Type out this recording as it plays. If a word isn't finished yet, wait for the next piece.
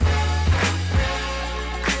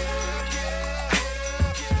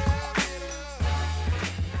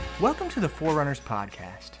Welcome to the Forerunners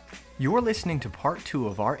Podcast. You're listening to part 2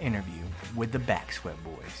 of our interview with the Backsweat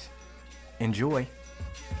Boys. Enjoy.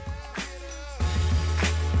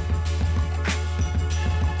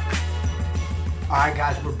 Alright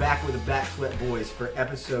guys, we're back with the Backsweat Boys for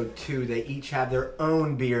episode 2. They each have their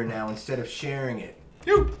own beer now instead of sharing it.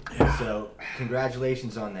 Yeah. So,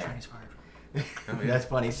 congratulations on that. Chinese fire. That's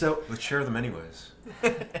funny. So let's share them anyways.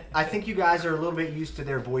 I think you guys are a little bit used to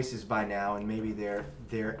their voices by now, and maybe their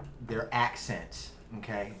accents.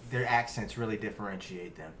 Okay, their accents really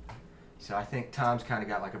differentiate them. So I think Tom's kind of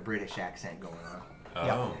got like a British accent going on.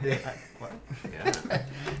 Oh. Yeah. What? Yeah.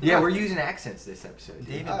 Yeah, we're using accents this episode.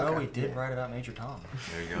 David Bowie did write about Major Tom.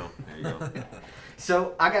 There you go.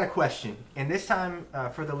 So I got a question, and this time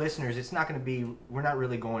for the listeners, it's not going to be. We're not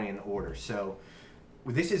really going in order. So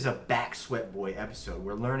this is a Backsweat Boy episode.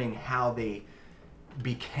 We're learning how they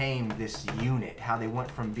became this unit, how they went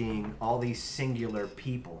from being all these singular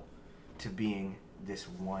people to being this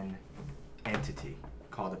one entity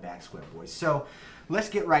called the Backsweat Boys. So let's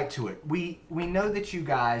get right to it. We know that you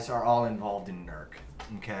guys are all involved in NERC,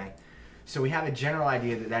 okay? So we have a general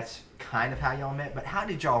idea that that's kind of how y'all met, but how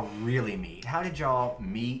did y'all really meet? How did y'all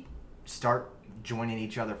meet, start joining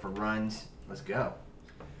each other for runs? Let's go.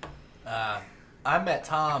 I met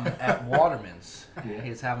Tom at Waterman's. He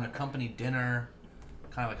was having a company dinner,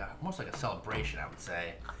 kind of like almost like a celebration, I would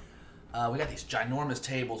say. We got these ginormous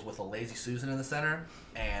tables with a Lazy Susan in the center,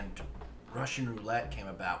 and Russian roulette came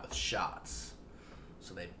about with shots.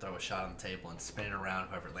 So they'd throw a shot on the table and spin it around.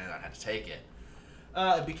 Whoever landed on had to take it.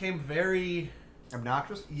 It became very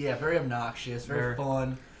Obnoxious? Yeah, very obnoxious, very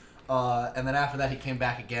fun. And then after that, he came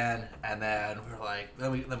back again, and then we were like,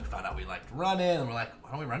 then we found out we liked running, and we're like, why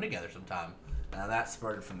don't we run together sometime? And that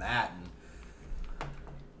spurred from that, and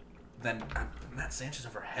then Matt Sanchez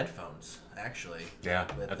over headphones, actually. Yeah,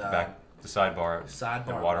 with, at the back, the sidebar at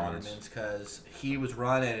at Waterman's. Because he was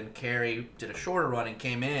running, and Carrie did a shorter run and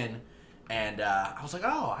came in, and I was like,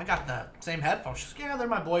 oh, I got the same headphones. She's like, yeah, they're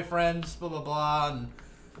my boyfriend's, blah, blah, blah, and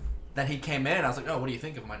then he came in, I was like, oh, what do you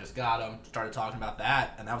think of him? I just got him, started talking about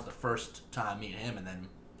that, and that was the first time meeting him, and then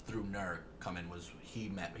through NERC coming was, he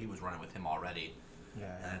was running with him already.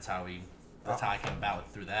 Yeah. And that's how I came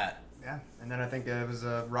about through that. Yeah, and then I think it was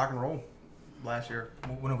rock and roll last year.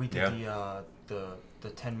 When we did the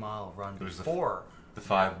 10-mile run It was before. The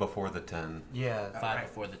 5 before the 10. Yeah. 5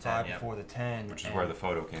 before the 10, 5 before the 10. Which is where the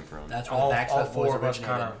photo came from. That's where all the Backsweat Boys four of us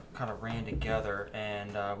originated. kind of ran together,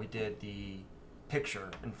 and we did the picture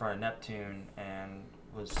in front of Neptune, and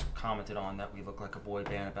was commented on that we look like a boy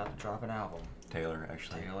band about to drop an album. Taylor,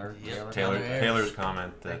 actually. Taylor's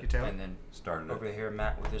comment that Thank you, Taylor. And then started it. over here,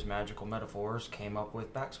 Matt, with his magical metaphors, came up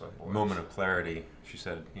with Backsweat Boys. Moment of clarity. She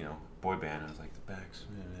said, boy band. I was like,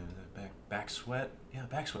 Backsweat? Yeah,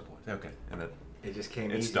 Backsweat Boys. Okay. And It just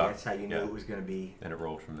came It easy. stuck. That's how you knew Yeah. it was going to be. it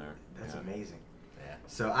rolled from there. That's Yeah. amazing. Yeah.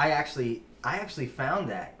 So I actually found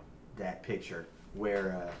that picture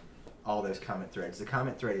where all those comment threads. The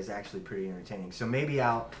comment thread is actually pretty entertaining. So maybe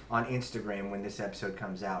on Instagram when this episode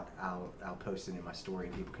comes out, I'll post it in my story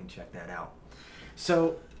and people can check that out.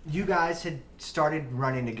 So you guys had started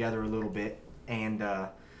running together a little bit, and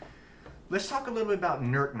let's talk a little bit about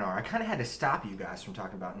NERCNAR. I kind of had to stop you guys from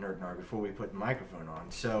talking about NERCNAR before we put the microphone on.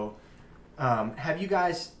 So have you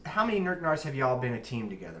guys? How many NERCNARs have y'all been a team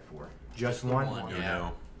together for? Just one. One. You Yeah.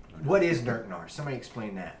 know. What is NERCNAR? Somebody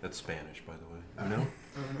explain that. That's Spanish, by the way. You know?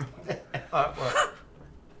 Well,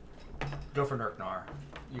 go for NERCNAR.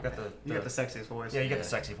 You got the You got the sexiest voice. Yeah, you got the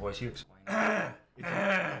sexy voice. You explain.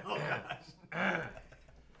 Oh gosh.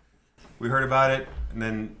 We heard about it, and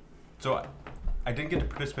then, so I didn't get to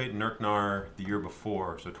participate in NERCNAR the year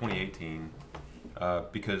before, so 2018,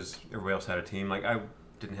 because everybody else had a team. Like, I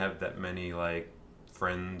didn't have that many,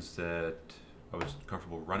 friends that I was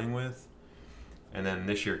comfortable running with. And then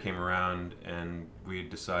this year came around, and we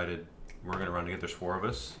decided we're going to run together. There's 4 of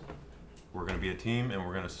us. We're going to be a team, and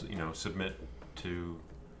we're going to, submit to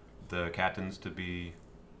the captains to be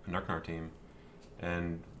a NERCNAR team.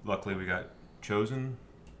 And luckily we got chosen.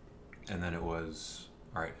 And then it was,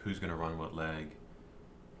 all right, who's going to run what leg?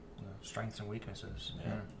 Strengths and weaknesses.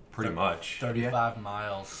 Yeah. Pretty much. 35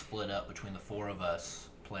 miles split up between the 4 of us,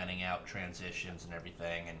 planning out transitions and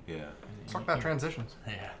everything. And Yeah. Let's talk about transitions.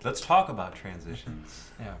 yeah. Let's talk about transitions.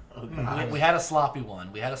 Yeah. We had a sloppy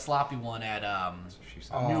one. We had a sloppy one at That's what she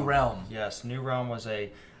said. New Realm. Yes, New Realm was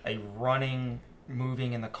a running,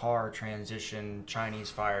 moving in the car transition Chinese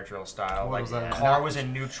fire drill style. What was that? The car was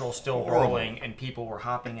in neutral, still Horrible. rolling, and people were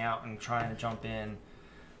hopping out and trying to jump in,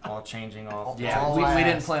 all changing off. Yeah, All we I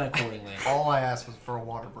didn't asked- plan accordingly. All I asked was for a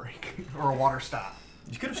water break or a water stop.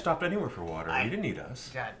 You could have stopped anywhere for water. You didn't need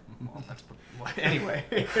us. God, well, that's anyway.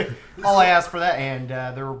 All I asked for that, and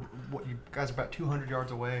you guys are about 200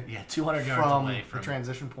 yards away. Yeah, 200 yards from away the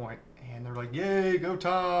transition point, and they're like, "Yay, go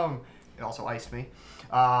Tom!" It also iced me.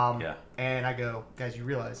 And I go, "Guys, you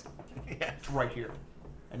realize it's right here."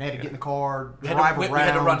 And they had to get in the car, drive around. We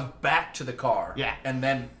had to run back to the car. Yeah, and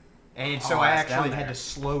so I actually had to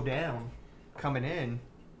slow down coming in,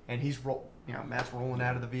 and Matt's rolling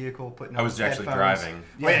out of the vehicle, putting. I was actually driving.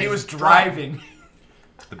 Yeah, he was driving.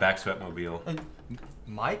 The Backsweat Mobile. And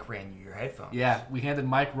Mike ran you your headphones. Yeah, we handed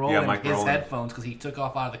Mike Rowland his Rowland. headphones because he took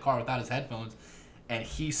off out of the car without his headphones, and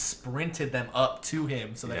he sprinted them up to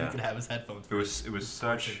him so that he could have his headphones. It was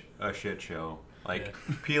such a shit show. Like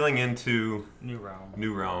peeling into New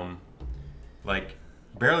Realm, like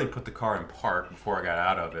barely put the car in park before I got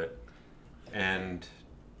out of it, and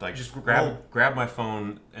like just grab my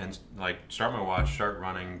phone and like start my watch, start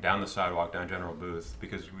running down the sidewalk down General Booth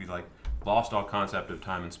because we like lost all concept of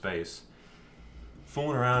time and space.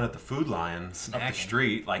 Fooling around at the Food Lion up the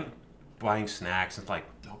street, like buying snacks and like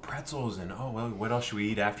pretzels and what else should we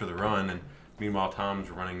eat after the run? And meanwhile, Tom's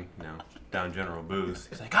running down General Booth.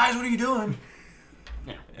 He's like, "Guys, what are you doing?"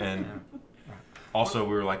 Yeah. And also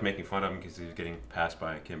we were like making fun of him because he was getting passed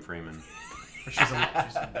by Kim Freeman. She's in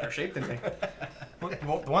better shape than me.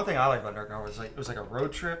 Well, the one thing I like about Nurknar was it was like a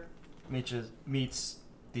road trip meets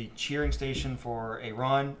the cheering station for a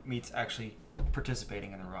run meets actually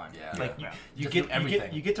participating in the run. Yeah. Like you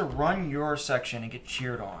get to run your section and get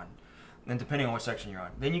cheered on. And depending on what section you're on,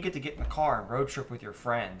 then you get to get in the car and road trip with your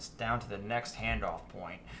friends down to the next handoff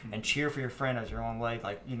point and cheer for your friend as you're on leg,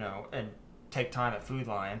 and take time at Food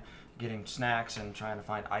Lion, getting snacks and trying to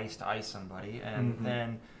find ice to ice somebody, and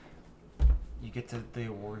then you get to the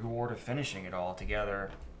reward of finishing it all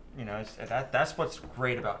together. That's what's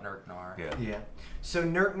great about Nurknar. Yeah. So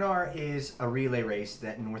Nurknar is a relay race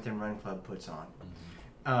that Northern Run Club puts on.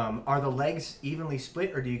 Are the legs evenly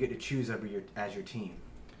split, or do you get to choose as your team?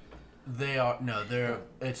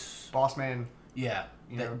 It's Boss man. Yeah,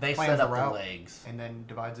 they plans set up the route the legs and then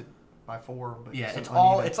divides it by 4. But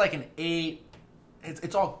it's like an 8.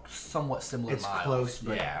 It's all somewhat similar. It's miles. close,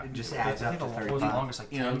 but it just adds up to 35. The longest, like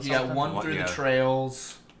 10 you got one through Yeah. the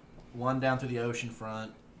trails, one down through the ocean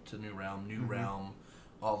front to New Realm,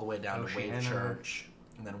 all the way down to Wave Church,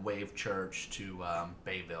 and then Wave Church to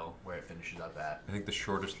Bayville, where it finishes up at. I think the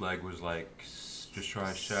shortest leg was like just shy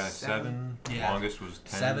of 7. Yeah. Longest was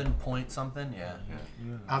 10. 7 point something. Yeah.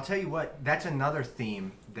 I'll tell you what, that's another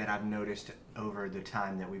theme that I've noticed over the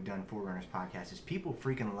time that we've done Forerunners podcast is people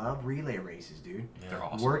freaking love relay races, dude. They're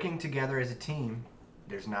awesome. Working together as a team,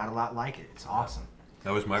 there's not a lot like it. It's awesome.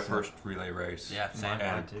 That was my first relay race. Yeah, same.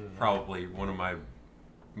 And probably one of my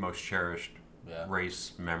most cherished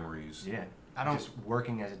race memories. Yeah. I don't just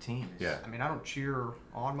working as a team. I mean, I don't cheer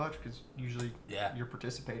on much because usually Yeah. you're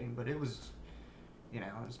participating, but it was, you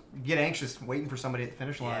get anxious waiting for somebody at the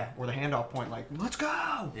finish line or the handoff point, like, let's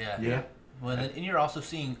go. Yeah. Well, and you're also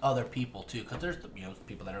seeing other people too, because there's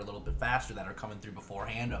people that are a little bit faster that are coming through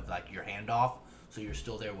beforehand of like your handoff, so you're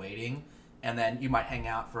still there waiting, and then you might hang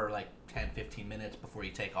out for like 10-15 minutes before you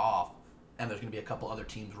take off, and there's going to be a couple other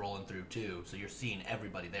teams rolling through too, so you're seeing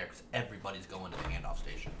everybody there because everybody's going to the handoff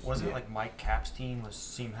stations. Wasn't it like Mike Cap's team was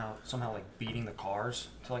somehow like beating the cars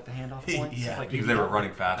to like the handoff points? Yeah. Like, Because they were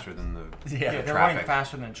running faster than the they're traffic. running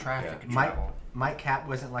faster than traffic could travel. Mike Cap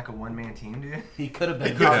wasn't like a one-man team, dude. He could have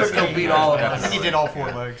been. He could have He'll been. beat all of Yeah. us. He did all 4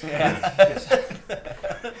 legs.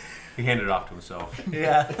 He handed it off to himself.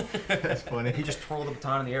 Yeah. That's funny. He just twirled the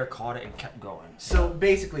baton in the air, caught it, and kept going. So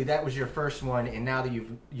basically, that was your first one, and now that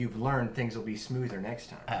you've learned, things will be smoother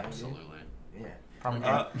next time. Absolutely. Yeah.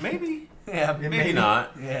 Probably Maybe. Yeah. Maybe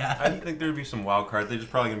not. Yeah. I think there'd be some wild cards. There's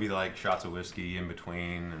probably going to be like shots of whiskey in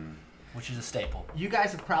between. And Which is a staple. You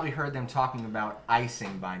guys have probably heard them talking about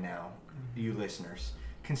icing by now, you listeners.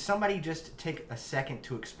 Can somebody just take a second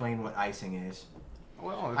to explain what icing is?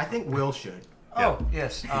 Well, I think Will should. Oh,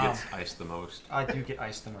 yes. he gets iced the most. I do get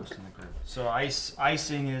iced the most in the group. So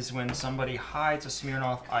icing is when somebody hides a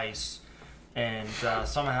Smirnoff Ice and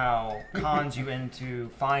somehow cons you into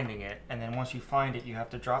finding it, and then once you find it, you have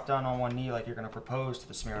to drop down on one knee like you're going to propose to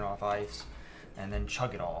the Smirnoff Ice, and then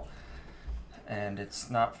chug it all. And it's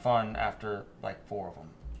not fun after like 4 of them.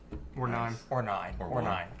 Or 9. Or 9. Or one.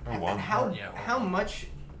 9. Or And one. how much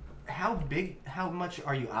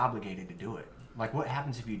are you obligated to do it? Like, what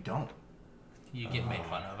happens if you don't? You get made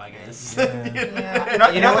fun of, I guess. You're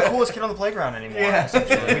not the coolest kid on the playground anymore.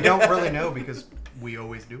 We don't really know because We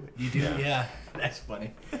always do it. You do? Yeah. That's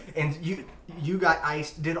funny. And you got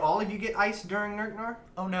iced. Did all of you get iced during Nurknar?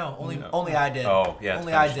 Oh no, only I did. Oh yeah,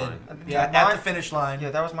 only I did. Yeah, at the finish line.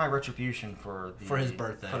 Yeah, that was my retribution for his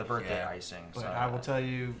birthday. For the birthday icing. But So I will tell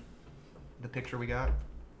you, the picture we got.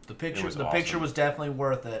 The picture awesome. was definitely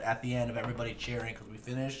worth it at the end of everybody cheering because we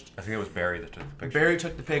finished. I think it was Barry that took the picture. Barry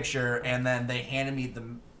took the picture, and then they handed me the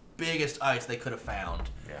biggest ice they could have found.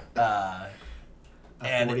 Yeah.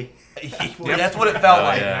 And 40. That's what it felt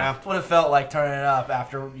like. Yeah. That's what it felt like turning it up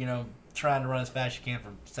after trying to run as fast as you can for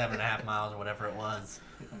 7.5 miles or whatever it was.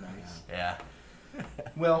 Nice. Yeah.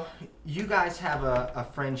 Well, you guys have a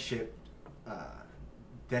friendship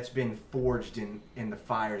that's been forged in the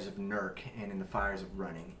fires of NERC and in the fires of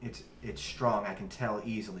running. It's strong, I can tell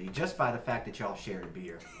easily, just by the fact that y'all shared a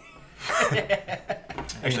beer.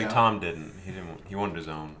 Actually, Tom didn't. He wanted his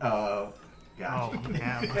own. Oh, gotcha. Oh,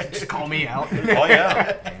 yeah. Just call me out. Oh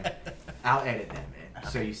yeah. I'll edit that, man.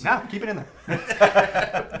 So you see. No, keep it in there.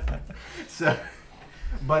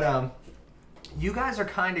 But you guys are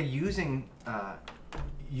kind of using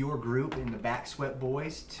your group in the Backsweat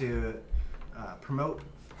Boys to promote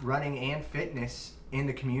running and fitness in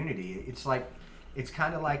the community. It's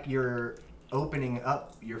kind of like you're opening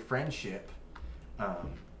up your friendship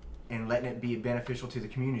and letting it be beneficial to the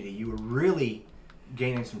community. You were really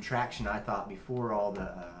gaining some traction, I thought, before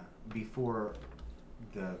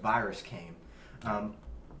the virus came.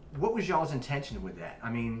 What was y'all's intention with that? I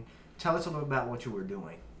mean, tell us a little about what you were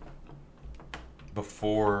doing.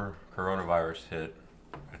 Before coronavirus hit,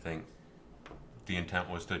 I think the intent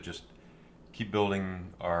was to just keep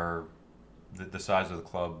building the size of the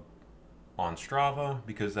club on Strava,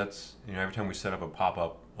 because that's, every time we set up a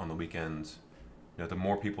pop-up on the weekends, the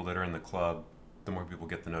more people that are in the club, the more people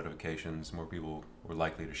get the notifications, the more people were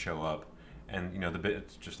likely to show up. And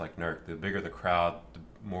it's just like NERC, the bigger the crowd, the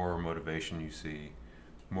more motivation you see,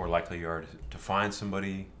 the more likely you are to find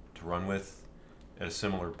somebody to run with at a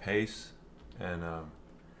similar pace. And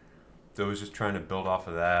so I was just trying to build off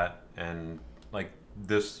of that. And like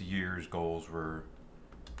this year's goals were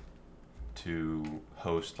to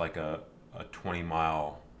host like a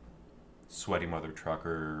 20-mile sweaty mother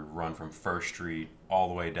trucker run from First Street all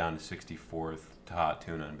the way down to 64th to Hot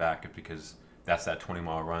Tuna and back, because that's that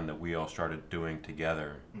 20-mile run that we all started doing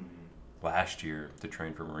together last year to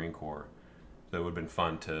train for Marine Corps. So it would have been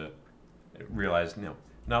fun to realize, not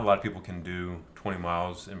a lot of people can do 20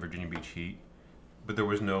 miles in Virginia Beach heat, but there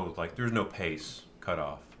was no pace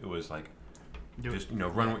cutoff. It was like, just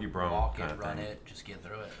run what you brung. Walk kind it, of run thing. it, just get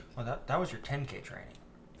through it. Well, that was your 10K training.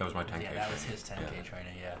 That was my 10K. Yeah, that was his 10K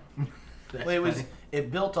training. Yeah. Well, it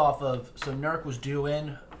built off of, so NERC was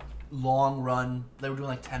doing long run. They were doing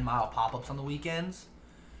like 10-mile pop-ups on the weekends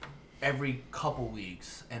every couple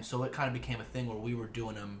weeks, and so it kind of became a thing where we were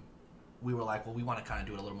doing them. We were like, well, we want to kind of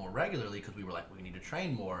do it a little more regularly because we were like, we need to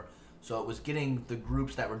train more. So it was getting the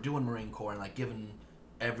groups that were doing Marine Corps and like giving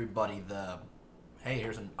everybody the, hey,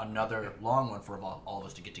 here's another long one for all of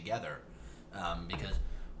us to get together, because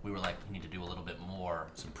we were like, we need to do a little bit more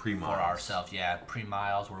Some pre-miles. for ourselves. Yeah,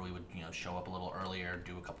 pre-miles where we would show up a little earlier,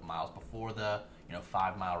 do a couple miles before the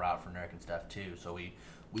 5-mile route for NERC and stuff too. So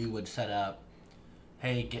we would set up,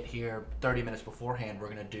 hey, get here 30 minutes beforehand. We're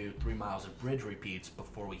gonna do 3 miles of bridge repeats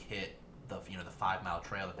before we hit the 5-mile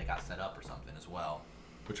trail that they got set up or something as well.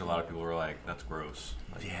 Which a lot of people were like, that's gross.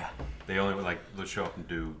 Like, Yeah. They only let's show up and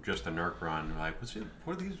do just a NERC run. They're like,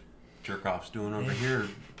 what are these jerk-offs doing over here?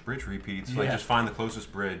 Bridge repeats. Like, just find the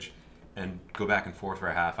closest bridge and go back and forth for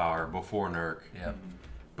a half hour before NERC. Yeah.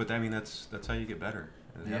 But I mean, that's how you get better.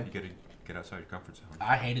 Yeah. You got to get outside your comfort zone.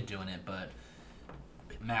 I hated doing it, but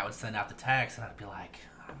Matt would send out the text, and I'd be like,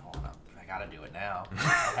 I gotta do it now.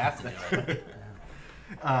 I have to do it.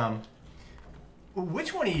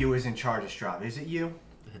 Which one of you is in charge of Strava? Is it you?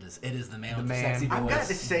 It is the man with the man. sexy voice. I've got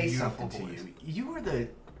to say Beautiful something to voice. you. You are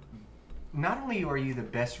not only are you the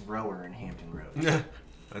best rower in Hampton Roads,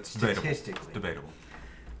 That's debatable. Statistically. It's debatable.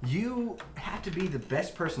 you have to be the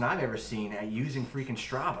best person I've ever seen at using freaking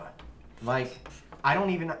Strava. Like, I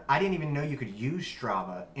didn't even know you could use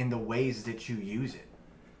Strava in the ways that you use it.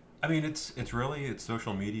 I mean, it's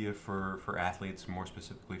social media for athletes, more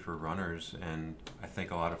specifically for runners, and I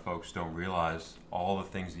think a lot of folks don't realize all the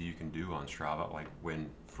things that you can do on Strava, like win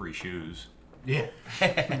free shoes. Yeah.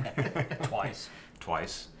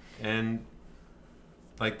 Twice. And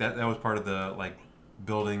like that was part of the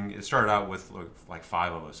building. It started out with like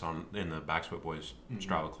 5 of us in the Backsweat Boys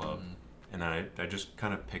Strava club, and then I just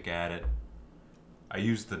kind of pick at it. I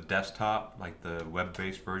use the desktop, like the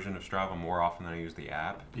web-based version of Strava, more often than I use the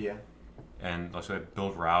app. Yeah. And so I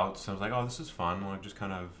build routes. I was like, oh, this is fun. I want to just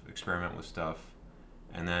kind of experiment with stuff.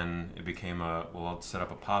 And then it became let's set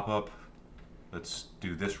up a pop-up. Let's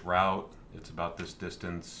do this route. It's about this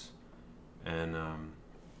distance. And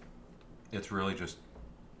it's really just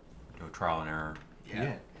trial and error.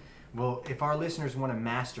 Yeah. Well, if our listeners want a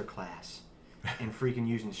master class in freaking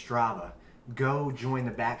using Strava, go join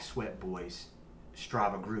the Backsweat Boys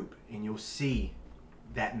Strava group, and you'll see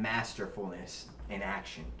that masterfulness in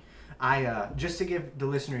action. Just to give the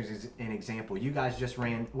listeners an example, you guys just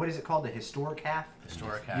ran, what is it called, the historic half?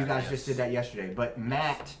 Historic half. You guys just did that yesterday, but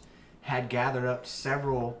Matt had gathered up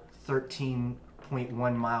several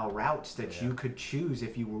 13.1 mile routes that you could choose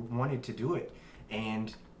if you wanted to do it,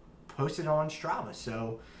 and posted on Strava.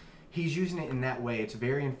 So he's using it in that way. It's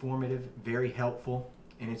very informative, very helpful,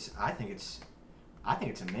 and I think it's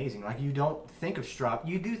amazing. Like, you don't think of Strava,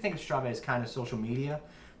 you do think of Strava as kind of social media,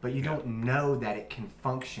 but you don't know that it can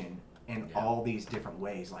function in all these different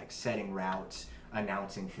ways, like setting routes,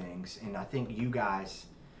 announcing things. And I think you guys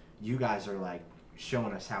are like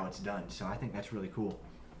showing us how it's done. So I think that's really cool.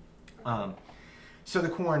 So the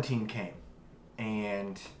quarantine came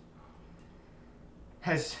and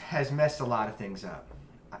has messed a lot of things up.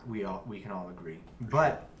 We can all agree.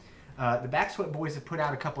 But the Backsweat Boys have put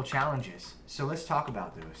out a couple challenges. So let's talk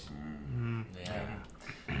about those.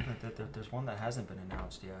 There's one that hasn't been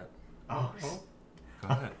announced yet. Oh. Go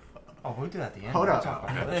ahead. Oh, we'll do that at the end. Hold We'll up. talk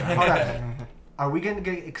about that. Hold up. Are we going to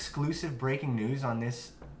get exclusive breaking news on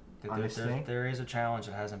this thing? There is a challenge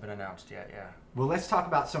that hasn't been announced yet, yeah. Well, let's talk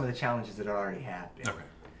about some of the challenges that already have been. Okay.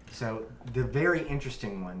 So the very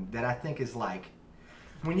interesting one that I think is like,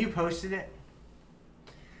 when you posted it,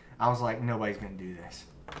 I was like, nobody's going to do this.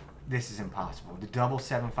 This is impossible. The double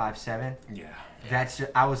 757. Yeah.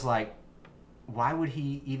 I was like, why would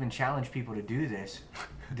he even challenge people to do this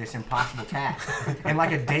impossible task? And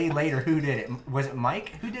like a day later, who did it? Was it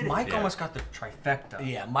Mike? Who did it? Mike almost got the trifecta.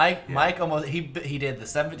 Yeah, Mike almost he did the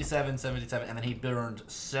 757, and then he burned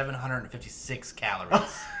 756 calories.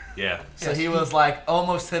 Yeah. So he was like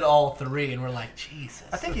almost hit all three, and we're like, Jesus.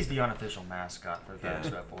 I think he's the unofficial mascot for the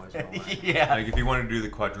Backsweat Boys. Yeah. Like, if he wanted to do the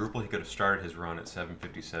quadruple, he could have started his run at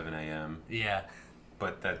 7:57 a.m. Yeah.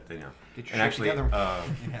 But that, Get your and shit actually,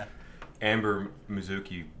 together. Amber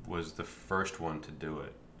Mizuki was the first one to do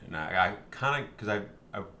it. And I kind of, because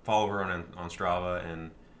I follow her on Strava,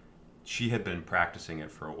 and she had been practicing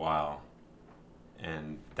it for a while.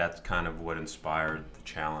 And that's kind of what inspired the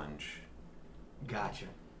challenge. Gotcha.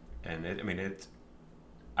 And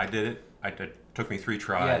I did it. It took me 3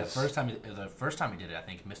 tries. Yeah, the first time he did it, I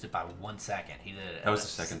think he missed it by 1 second. He did it. That was the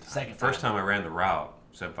second time. First time I ran the route,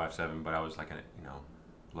 757, but I was like in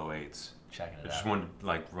low 8s. Checking it out. I just wanted to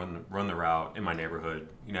like run the route in my neighborhood,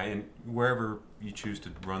 and wherever you choose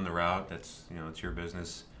to run the route, that's it's your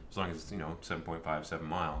business, as long as it's 7.57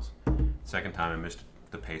 miles. Second time I missed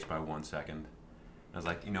the pace by 1 second. I was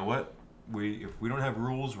like, you know what? If we don't have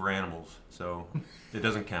rules, we're animals, so it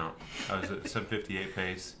doesn't count. I was at 7:58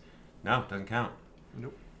 pace. No, it doesn't count.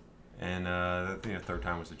 Nope. And third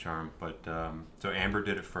time was the charm. But so Amber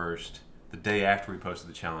did it first. The day after we posted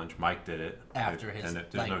the challenge, Mike did it.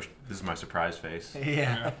 This is my surprise face.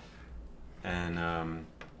 Yeah. And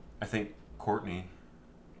I think Courtney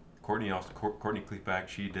Kleefback,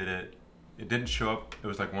 she did it. It didn't show up. It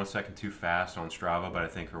was like 1 second too fast on Strava, but I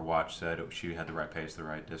think her watch said she had the right pace, the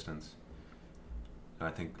right distance. And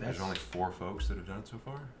I think there's only 4 folks that have done it so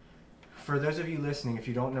far. For those of you listening, if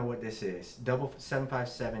you don't know what this is, double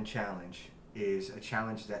 757 challenge is a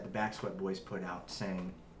challenge that the Backsweat Boys put out,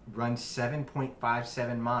 saying run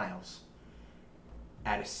 7.57 miles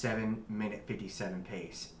at a 7-minute 57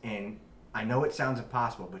 pace. And I know it sounds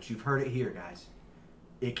impossible, but you've heard it here, guys.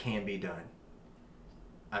 It can be done.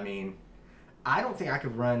 I mean, I don't think I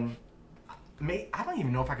could run. I don't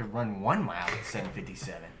even know if I could run 1 mile at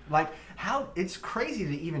 7:57. Like, how? It's crazy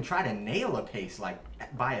to even try to nail a pace like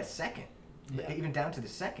by a second, even down to the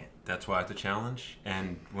second. That's why it's a challenge.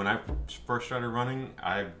 And when I first started running,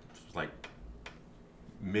 I was like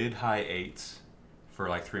mid-high 8s for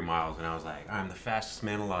like 3 miles, and I was like, I'm the fastest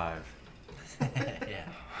man alive. Yeah.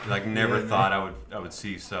 Like, never thought I would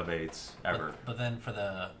see sub 8s ever. But then for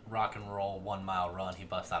the rock and roll 1 mile run, he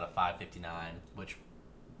bust out a 5:59, which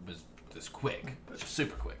was just quick,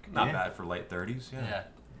 super quick. Not bad for late 30s.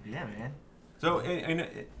 Yeah, man. So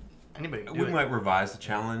Anybody can we do it. might revise the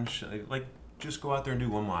challenge. Like, just go out there and do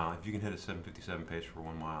 1 mile. If you can hit a 7:57 pace for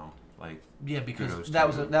 1 mile, like, yeah, because kudos that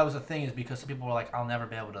to was the thing, is because people were like, I'll never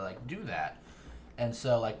be able to like do that. And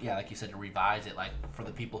so, like you said, to revise it, like, for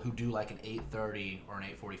the people who do, like, an 8:30 or an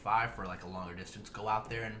 8:45 for, like, a longer distance, go out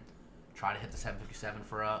there and try to hit the 7:57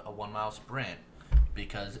 for a 1 mile sprint,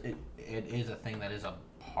 because it is a thing that is a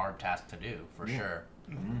hard task to do for sure.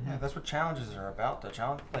 Mm-hmm. Yeah, that's what challenges are about. The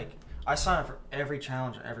challenge, like I sign up for every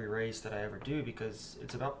challenge and every race that I ever do because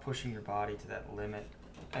it's about pushing your body to that limit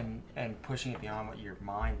and pushing it beyond what your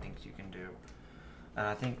mind thinks you can do. And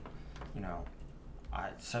I think,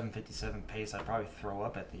 at 7:57 pace, I'd probably throw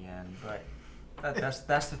up at the end, but. That's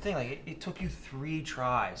the thing. Like it took you 3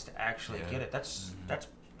 tries to actually get it. That's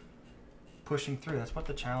pushing through. That's what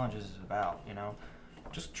the challenge is about.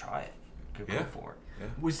 Just try it. Go for it. Yeah.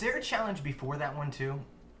 Was there a challenge before that one too?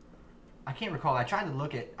 I can't recall. I tried to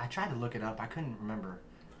look it up. I couldn't remember.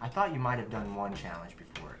 I thought you might have done one challenge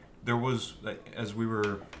before it. There was, as we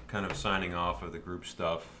were kind of signing off of the group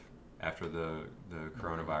stuff after the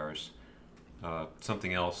coronavirus,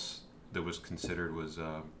 something else that was considered was.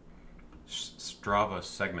 Strava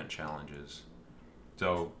segment challenges.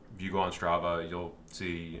 So if you go on Strava, you'll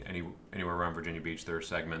see anywhere around Virginia Beach there are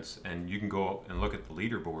segments, and you can go and look at the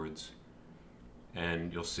leaderboards,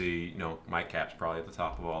 and you'll see Mike Cap's probably at the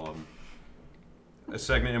top of all of them. A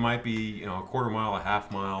segment, it might be a quarter mile, a half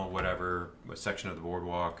mile, whatever, a section of the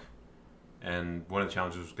boardwalk, and one of the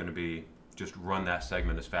challenges was going to be just run that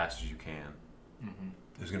segment as fast as you can. Mm-hmm.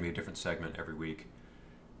 There's going to be a different segment every week.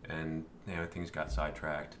 And things got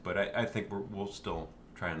sidetracked, but I think we'll still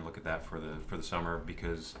try and look at that for the summer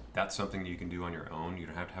because that's something that you can do on your own. You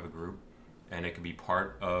don't have to have a group, and it can be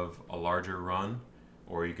part of a larger run,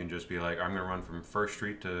 or you can just be like, I'm going to run from 1st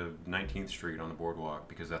Street to 19th Street on the boardwalk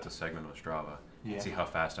because that's a segment on Strava. Yeah. And see how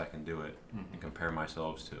fast I can do it and compare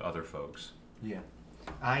myself to other folks. Yeah,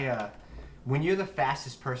 when you're the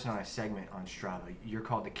fastest person on a segment on Strava, you're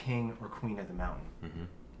called the king or queen of the mountain. Mm-hmm.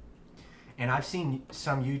 And I've seen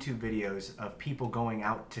some YouTube videos of people going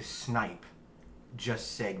out to snipe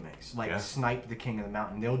just segments. Snipe the king of the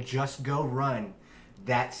mountain. They'll just go run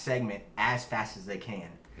that segment as fast as they can.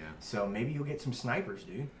 Yeah. So maybe you'll get some snipers,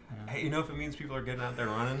 dude. Hey, if it means people are getting out there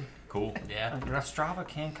running, cool. Yeah. Strava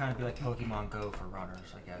can kind of be like Pokemon Go for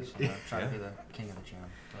runners, I guess. Try to be the king of the gym.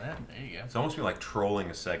 Well, there you go. It's almost be like trolling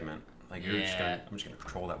a segment. Like I'm just gonna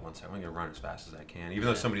control that one segment. I'm gonna run as fast as I can, even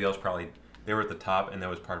though somebody else probably. They were at the top, and that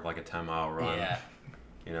was part of like a 10-mile run.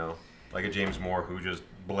 Yeah. Like a James Moore who just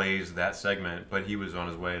blazed that segment, but he was on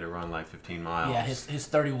his way to run like 15 miles. Yeah, his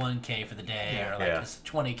 31K for the day, or his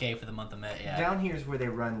 20K for the month of May. Yeah. Down here is where they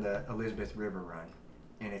run the Elizabeth River Run,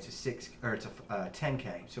 and it's a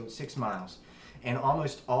 10K, so it's 6 miles, and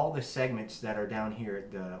almost all the segments that are down here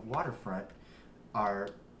at the waterfront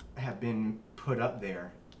have been put up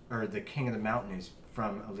there, or the King of the Mountain is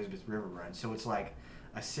from Elizabeth River Run, so it's like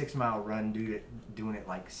a 6-mile run, doing it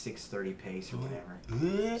like 6:30 pace or whatever.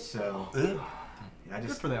 So, good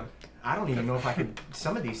for them. I don't even know if I could.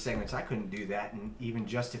 Some of these segments I couldn't do that, and even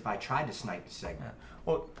just if I tried to snipe the segment. Yeah.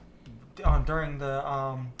 Well, during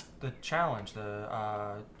the challenge,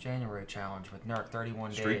 the January challenge with Nurk,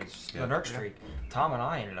 31 days, the Nurk streak. Tom and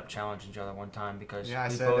I ended up challenging each other one time because I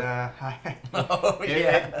said,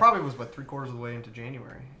 it probably was 3/4 of the way into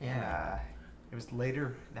January. Yeah. It was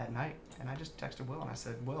later that night, and I just texted Will, and I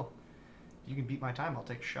said, Will, you can beat my time, I'll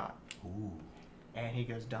take a shot. Ooh. And he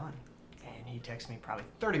goes, done. And he texts me probably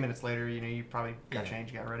 30 minutes later, you probably got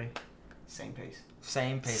changed, got ready. Same pace.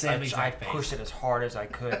 I pushed it as hard as I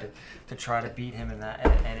could to try to beat him in that,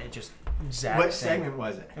 and it just zapped. What segment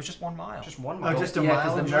was it? It was just 1 mile. Just 1 mile. Oh, just a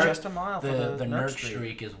mile? Just a mile for the Nurk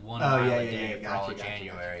streak is 1 mile a day for all of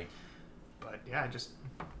January. But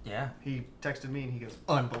he texted me and he goes,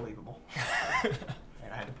 unbelievable.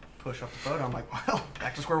 And I had to push up the photo. I'm like, well,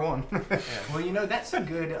 back to square one. Well, that's a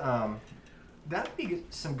good, that would be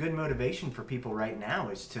some good motivation for people right now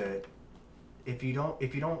is to, if you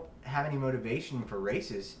don't have any motivation for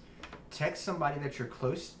races, text somebody that you're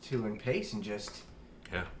close to in pace and just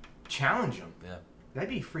challenge them. Yeah. That'd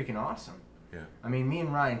be freaking awesome. Yeah. I mean, me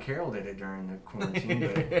and Ryan Carroll did it during the quarantine,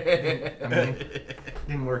 but it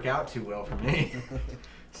didn't work out too well for me.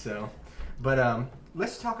 So, but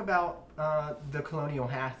let's talk about the Colonial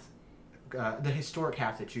half, the historic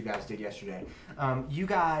half that you guys did yesterday. You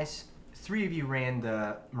guys, 3 of you ran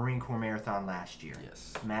the Marine Corps Marathon last year.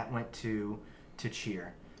 Yes. Matt went to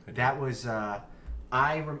cheer. That was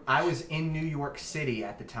I was in New York City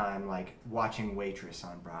at the time, like watching Waitress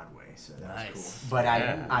on Broadway, so that was cool. But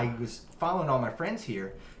I was following all my friends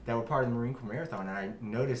here that were part of the Marine Corps Marathon, and I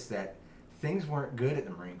noticed that things weren't good at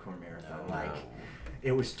the Marine Corps Marathon. Like,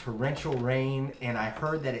 it was torrential rain, and I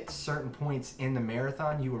heard that at certain points in the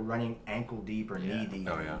marathon, you were running ankle deep or knee deep.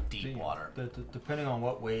 Oh yeah, deep water. Depending on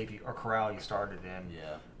what wave or corral you started in.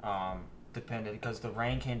 Yeah. Depended, because the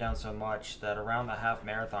rain came down so much that around the half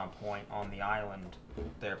marathon point on the island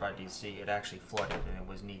there by DC, it actually flooded and it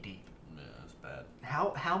was knee deep. Yeah, it's bad.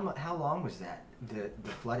 How long was that? The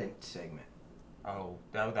flooded segment? Oh,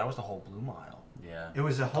 that was the whole Blue Mile. Yeah. It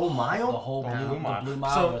was a whole mile? The whole Blue Mile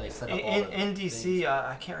So where they set up all the in DC, things.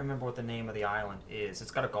 I can't remember what the name of the island is. It's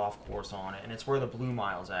got a golf course on it, and it's where the Blue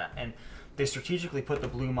Mile's at. And they strategically put the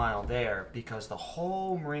Blue Mile there because the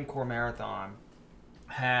whole Marine Corps Marathon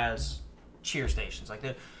has cheer stations. Like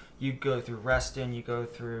you go through Reston, you go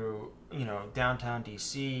through downtown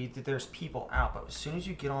DC. There's people out, but as soon as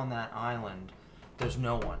you get on that island, there's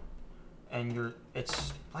no one, and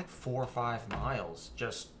it's like 4 or 5 miles,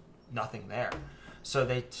 just nothing there. So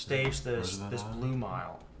they staged this Blue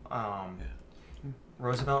Mile.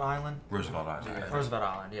 Roosevelt Island? Roosevelt Island. Yeah. Roosevelt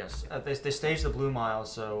Island, yes. They staged the Blue Mile,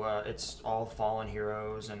 so it's all the fallen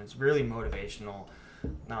heroes, and it's really motivational.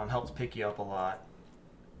 Helps pick you up a lot.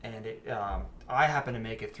 And I happened to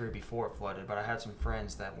make it through before it flooded, but I had some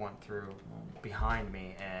friends that went through behind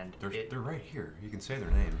me, and they're right here. You can say their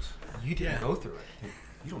names. You didn't go through it.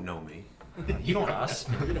 You don't know me. You don't know us.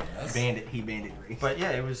 He bandit race. But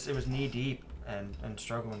yeah, it was knee deep and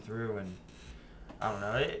struggling through, and I don't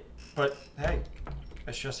know. But hey,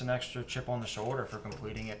 it's just an extra chip on the shoulder for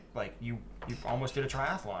completing it. Like you almost did a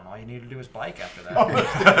triathlon. All you need to do is bike after that.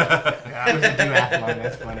 It was a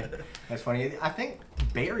duathlon. That's funny. I think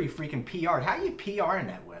Barry freaking PR'd. How you PR in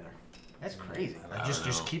that weather? That's crazy.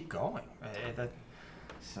 Just keep going.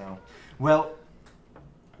 So, well,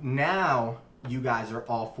 now you guys are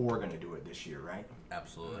all 4 going to do it this year, right?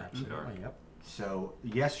 Absolutely. Yep. So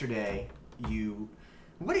yesterday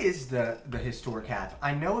what is the historic half?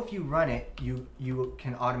 I know if you run it, you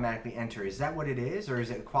can automatically enter. Is that what it is, or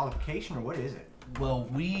is it a qualification, or what is it? Well,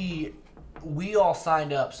 we all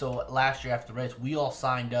signed up. So last year after the race, we all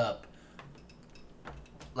signed up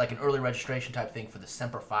like an early registration type thing for the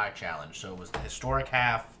Semper Fi Challenge. So it was the historic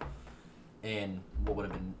half in what would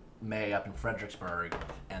have been May up in Fredericksburg,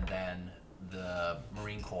 and then the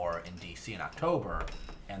Marine Corps in DC in October,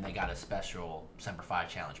 and they got a special Semper Fi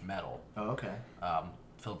Challenge medal. Oh, okay.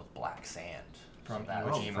 Filled with black sand. From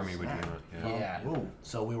Iwo Jima. Yeah. Whoa.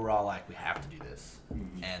 So we were all like, we have to do this.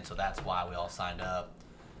 Mm-hmm. And so that's why we all signed up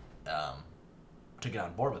to get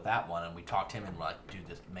on board with that one. And we talked to him and we're like, dude,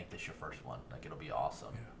 make this your first one. Like, it'll be awesome.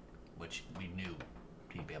 Yeah. Which we knew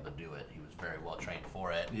he'd be able to do it. He was very well trained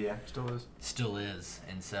for it. Yeah. Still is.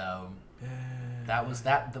 And so that was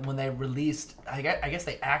that. When they released, I guess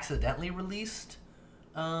they accidentally released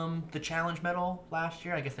the challenge medal last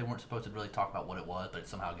year. I guess they weren't supposed to really talk about what it was, but it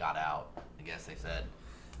somehow got out. I guess they said,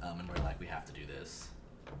 and we're like, we have to do this.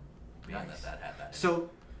 Beyond Nice. that had that. So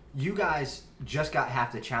you guys just got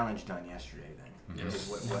half the challenge done yesterday, then. Yes.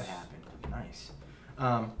 Is what happened. Nice.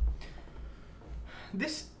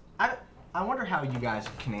 I wonder how you guys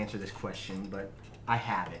can answer this question, but I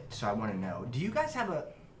have it, so I want to know. Do you guys have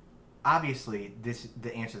obviously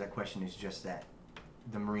the answer to that question is just that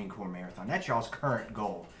the Marine Corps Marathon. That's y'all's current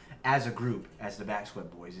goal as a group, as the Backsweat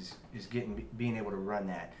Boys, is being able to run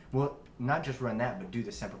that. Well, not just run that, but do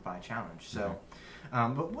the Semper Fi Challenge. So,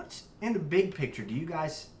 but what's in the big picture? Do you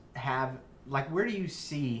guys have, like, where do you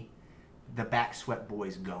see the Backsweat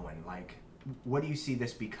Boys going? Like, what do you see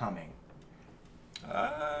this becoming?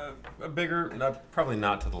 A bigger, probably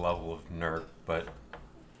not to the level of NERC, but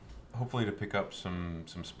hopefully to pick up some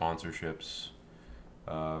sponsorships.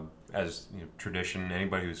 As tradition,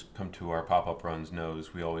 anybody who's come to our pop-up runs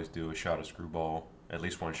knows we always do a shot of Screwball, at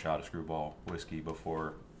least one shot of Screwball whiskey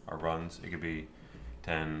before our runs. It could be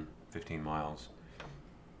 10, 15 miles.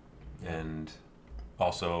 Yeah. And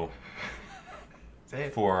also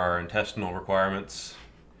for our intestinal requirements,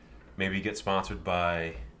 maybe get sponsored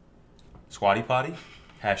by Squatty Potty,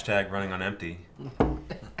 #running on empty.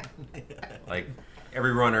 Like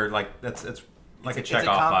every runner, like that's like a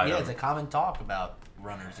check-off item. Yeah, it's a common talk about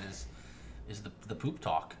runners is the poop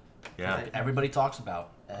talk. Yeah. Everybody talks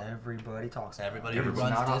about. Everybody talks. Everybody It's who runs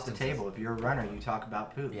not off distances. the table. If you're a runner, you talk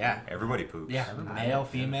about poop. Yeah. Everybody poops. Yeah. Male,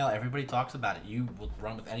 female, everybody talks about it. You will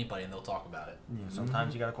run with anybody and they'll talk about it. Yeah,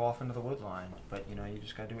 sometimes you gotta go off into the wood line, but you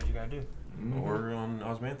just gotta do what you gotta do. Mm-hmm. Or on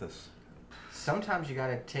Osmanthus. Sometimes you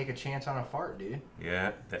gotta take a chance on a fart, dude.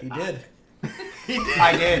 Yeah. He did.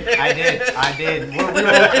 I did.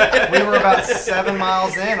 We were about 7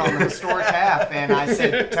 miles in on the historic half, and I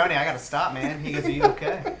said, Tony, I gotta stop, man. He goes, are you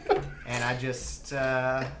okay? And I just,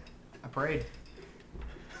 I prayed.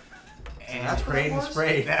 And that's prayed and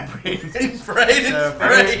sprayed. That prayed and Sprayed and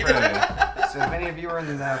sprayed. So if any of you are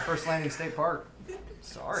in the First Landing State Park,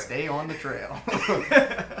 sorry, stay on the trail.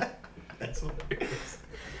 That's hilarious.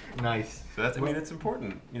 Nice. So that's, it's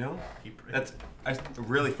important, I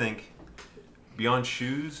really think beyond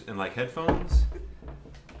shoes and like headphones,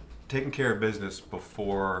 taking care of business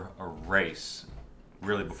before a race,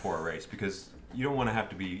 really before a race, because you don't want to have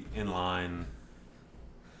to be in line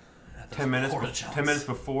 10 minutes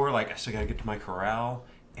before, like I still gotta get to my corral,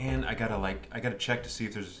 and I gotta check to see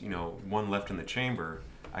if there's one left in the chamber.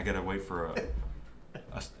 I gotta wait for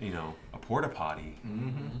a porta potty.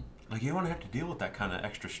 Mm-hmm. Like you don't want to have to deal with that kind of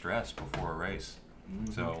extra stress before a race.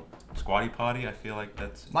 Mm-hmm. So squatty potty, I feel like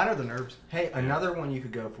that's Mine are the nerves. Hey, another one you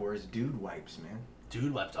could go for is dude wipes, man.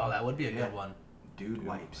 Dude wipes. Oh, that would be a good one. Dude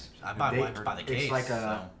wipes. I buy wipes by the case. It's like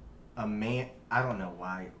a man. I don't know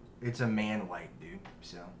why. It's a man wipe, dude.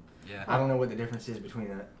 So Yeah. I don't know what the difference is between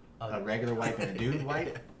a regular wipe and a dude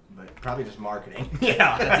wipe, but probably just marketing.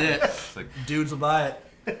 Yeah, that's it. it's like Dudes will buy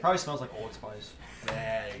it. Probably smells like Old Spice.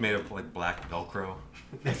 it's made of like black Velcro.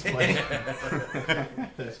 That's funny.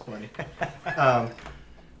 That's funny.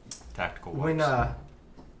 Tactical wipes. When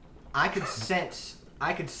I could sense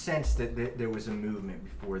that there was a movement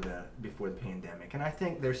before the pandemic, and I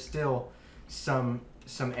think there's still some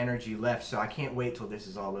energy left. So I can't wait till this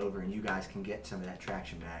is all over and you guys can get some of that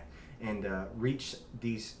traction back and reach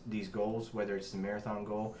these goals, whether it's the marathon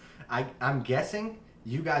goal. I'm guessing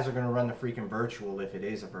you guys are going to run the freaking virtual if it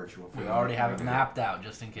is a virtual. We already have it mapped out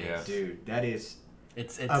just in case. Yeah. Dude, that is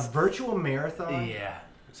It's a virtual marathon. Yeah.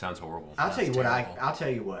 It sounds horrible. I'll tell you terrible. I'll tell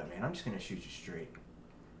you what, man. I'm just gonna shoot you straight.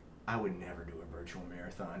 I would never do a virtual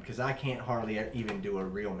marathon because I can't hardly even do a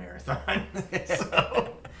real marathon.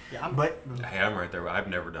 So, Yeah, but Hey, I'm right there. I've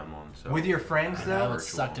never done one. So with your friends I know though, it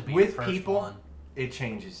sucked to be with the first people, one. it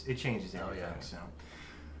changes everything. Oh, yeah. So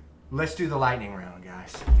let's do the lightning round,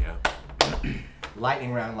 guys. yeah.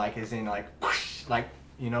 Lightning round, like as in like whoosh, like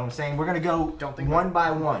you know what I'm saying. We're gonna go Don't think one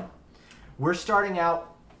by one. We're starting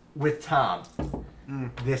out with Tom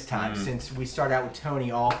this time since we start out with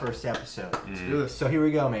Tony all first episode. Let's do this. So here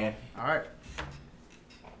we go, man. All right.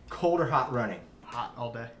 Cold or hot running? Hot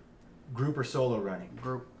all day. Group or solo running?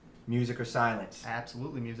 Group. Music or silence?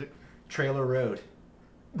 Absolutely music. Trail or road?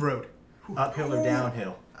 Road. Uphill or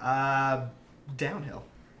downhill? Downhill.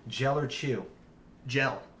 Gel or chew?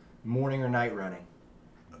 Gel. Morning or night running?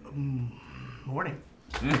 Morning.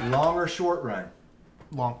 Long or short run?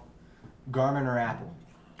 Long. Garmin or Apple?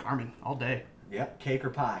 Garmin all day. Yep. Cake or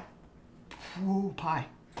pie? Ooh, pie.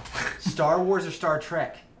 Star Wars or Star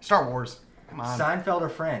Trek? Star Wars. Come on. Seinfeld or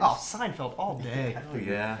Friends? Oh, Seinfeld all day. Oh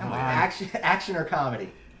yeah. Come on. Action or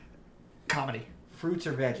comedy? Comedy. Fruits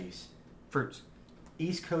or veggies? Fruits.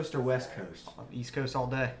 East Coast or West Coast? East Coast all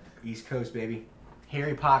day. East Coast, baby.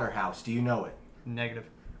 Harry Potter house. Do you know it? Negative.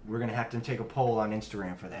 We're going to have to take a poll on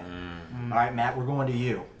Instagram for that. All right, Matt, we're going to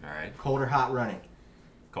you. All right. Cold or hot running?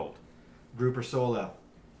 Cold. Group or solo?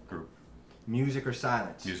 Group. Music or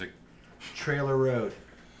silence? Music. Trail or road?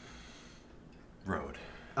 Road.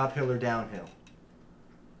 Uphill or downhill?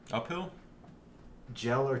 Uphill.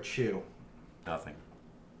 Gel or chew? Nothing.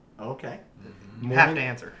 Okay. Have to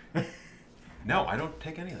answer. No, I don't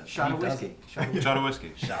take any of that. Shot of He whiskey. Shot of Shot of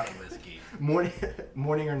whiskey. Shot of whiskey.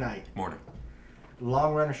 morning or night? Morning.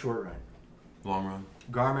 Long run or short run? Long run.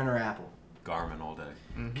 Garmin or Apple? Garmin all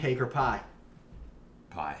day. Cake or pie?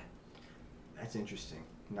 Pie. That's interesting.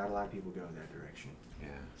 Not a lot of people go that direction. Yeah.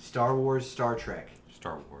 Star Wars, Star Trek?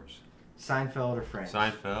 Star Wars. Seinfeld or Friends?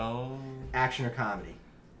 Seinfeld. Action or comedy?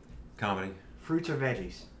 Comedy. Fruits or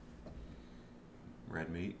veggies? Red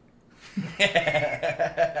meat.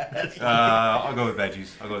 I'll go with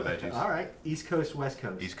veggies. All right. East Coast, West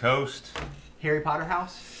Coast? East Coast. Harry Potter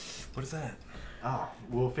house? What is that? Oh,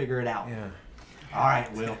 we'll figure it out. Yeah. All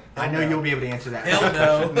right, Will. I know you'll be able to answer that. He'll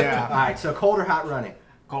know. Yeah. All right, so cold or hot running?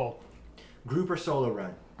 Cold. Group or solo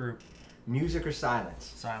run? Group. Music or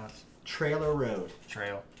silence? Silence. Trail or road?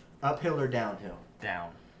 Trail. Uphill or downhill?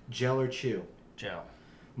 Down. Gel or chew? Gel.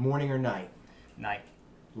 Morning or night? Night.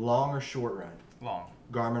 Long or short run? Long.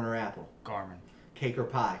 Garmin or Apple? Garmin. Cake or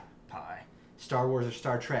pie? Pie. Star Wars or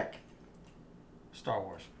Star Trek? Star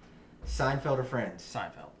Wars. Seinfeld or Friends?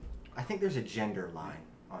 Seinfeld. I think there's a gender line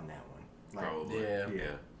on that one. Like, Probably. Yeah.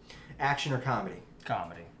 Yeah. Action or comedy?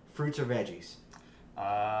 Comedy. Fruits or veggies?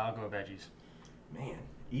 I'll go veggies. Man,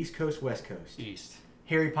 East Coast, West Coast. East.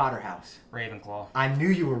 Harry Potter house. Ravenclaw. I knew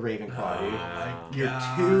you were Ravenclaw, dude.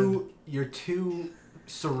 my You're too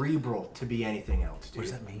cerebral to be anything else, dude. What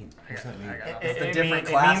does that mean? What does that mean? It's the different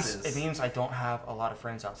classes. It means I don't have a lot of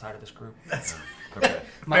friends outside of this group. Okay.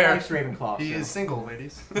 My Fair. wife's Ravenclaw. He so is single,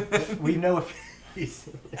 ladies. we know if he's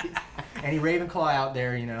any Ravenclaw out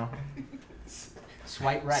there, you know.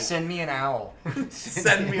 Swipe right. Send me an owl.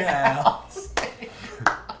 Send me out.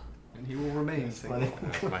 And he will remain single.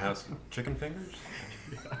 My house. Chicken fingers.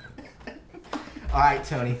 All right,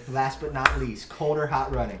 Tony. Last but not least, cold or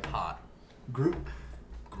hot running? Hot. Group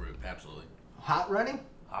Absolutely. hot running?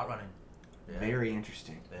 Hot running. Yeah. Very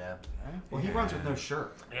interesting. Yeah. Well, he runs with no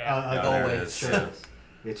shirt. Yeah, there it Always is. shirtless.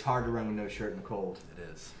 It's hard to run with no shirt in the cold. It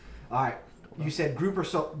is. All right. You said group or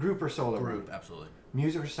solo? Group, absolutely.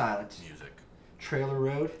 Music or silence? Music. Trail or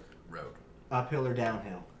road? Road. Uphill or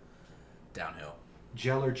downhill? Downhill.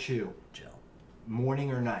 Gel or chew? Gel.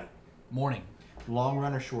 Morning or night? Morning. Long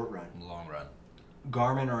run or short run? Long run.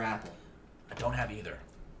 Garmin or Apple? I don't have either.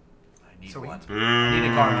 I need Sweet. one.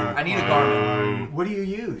 I need a Garmin. What do you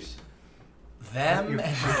use? Them and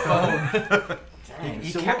your phone. Dang.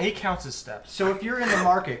 He counts his steps. So if you're in the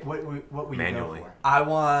market, what would you Manually. go for? I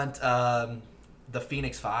want the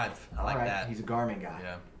Phoenix 5. I like All right, that. He's a Garmin guy.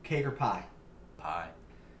 Yeah. Cake or pie? Pie.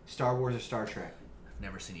 Star Wars or Star Trek? I've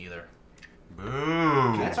never seen either. Boo.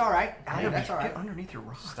 That's all right. Hey, that's all right. Get underneath your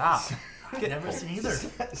rock. Stop. I've never seen either.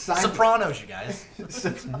 Seinfeld. Sopranos, you guys.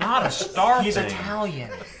 Not a star He's thing.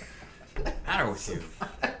 Italian. Matter with you?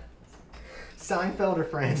 Seinfeld or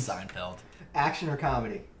Friends? Seinfeld. Action or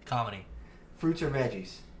comedy? Comedy. Fruits or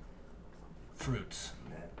veggies? Fruits.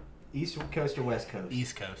 East Coast or West Coast?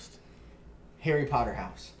 East Coast. Harry Potter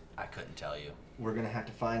house? I couldn't tell you. We're going to have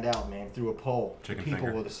to find out, man, through a poll. Chicken People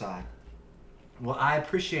finger. will decide. Well, I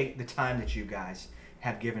appreciate the time that you guys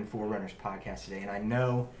have given Forerunners podcast today,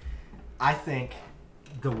 and I think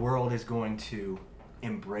the world is going to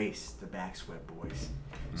embrace the Backsweat Boys.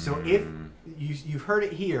 So if you've heard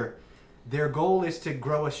it here, their goal is to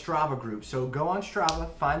grow a Strava group. So go on Strava,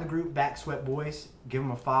 find the group Backsweat Boys, give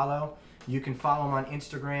them a follow. You can follow them on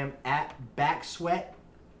Instagram at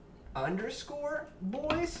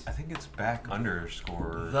Backsweat_boys. I think it's back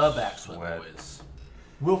underscore. The Backsweat sweat. Boys.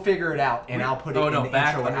 We'll figure it out, and I'll put it in the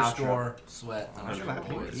back intro and outro. underscore sweat underscore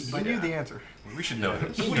boys. You knew the answer. We should know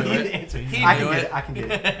this. He knew knew it. the answer. He I knew can get it. it. I can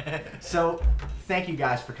get it. So, thank you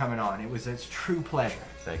guys for coming on. It's a true pleasure.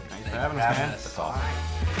 Thank you. Thanks for having us, man. That's awesome.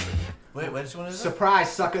 Wait, what is it?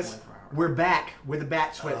 Surprise, suckers! We're back with the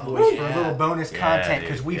Backsweat Oh, Boys for a yeah. little bonus Yeah, content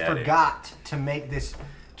because dude. we Yeah, dude. forgot to make this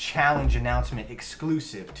challenge announcement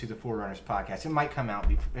exclusive to the Forerunners podcast. It might come out.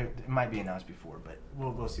 It might be announced before, but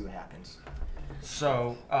we'll see what happens.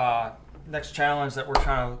 So, next challenge that we're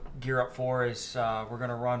trying to gear up for is we're going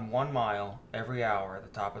to run 1 mile every hour at the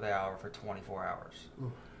top of the hour for 24 hours.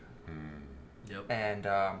 Yep. And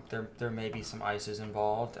there may be some ices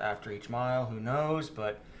involved after each mile. Who knows?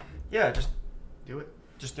 But yeah, just Do it.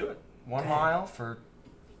 just do it. 1 Dang. mile for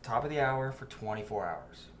top of the hour for 24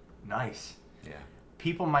 hours. Nice. Yeah.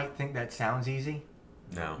 People might think that sounds easy,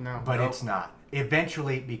 No. No. but Nope. it's not.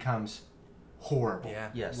 Eventually, it becomes horrible. Yeah.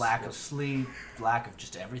 Yes. Lack of Yes. sleep, lack of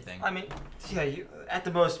just everything. I mean, yeah, at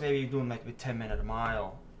the most maybe you're doing like a 10-minute a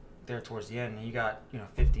mile there towards the end, and you got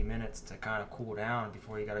 50 minutes to kind of cool down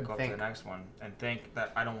before you got to go up to the next one and think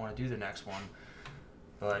that I don't want to do the next one.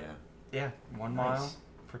 But yeah, 1 Nice. mile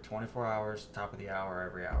for 24 hours, top of the hour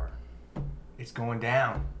every hour. It's going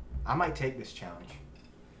down. I might take this challenge.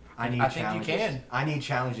 I think you challenges. can. I need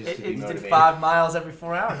challenges to be You did motivated. 5 miles every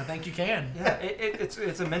 4 hours. I think you can. Yeah,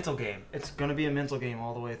 it's a mental game. It's going to be a mental game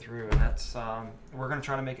all the way through, and that's we're going to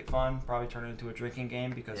try to make it fun. Probably turn it into a drinking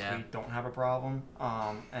game because we don't have a problem.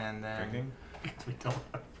 And then Drinking? We don't.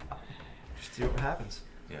 just see what happens.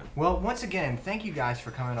 Yeah. Well, once again, thank you guys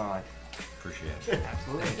for coming on. Appreciate it.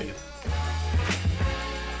 Absolutely. Thank you.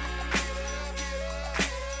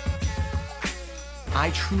 I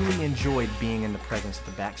truly enjoyed being in the presence of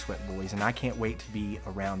the Backsweat Boys, and I can't wait to be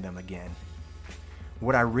around them again.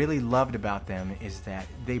 What I really loved about them is that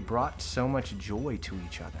they brought so much joy to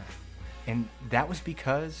each other, and that was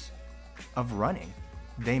because of running.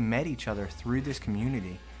 They met each other through this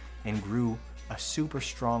community and grew a super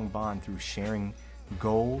strong bond through sharing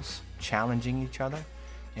goals, challenging each other,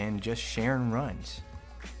 and just sharing runs.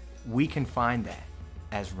 We can find that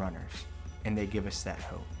as runners, and they give us that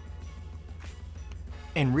hope.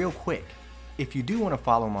 And real quick, if you do want to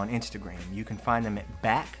follow them on Instagram, you can find them at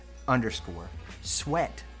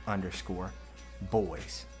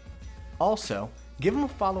back_sweat_boys. Also, give them a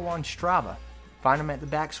follow on Strava. Find them at the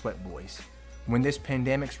Backsweat Boys. When this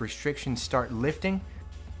pandemic's restrictions start lifting,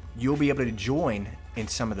 you'll be able to join in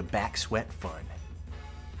some of the Backsweat fun.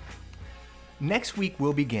 Next week,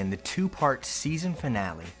 we'll begin the 2-part season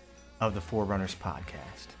finale of the Forerunners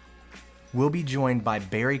podcast. We'll be joined by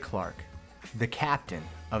Barry Clark, the captain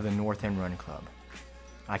of the North End Run Club.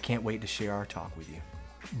 I can't wait to share our talk with you.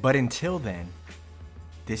 But until then,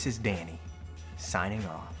 this is Danny, signing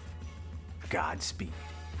off. Godspeed.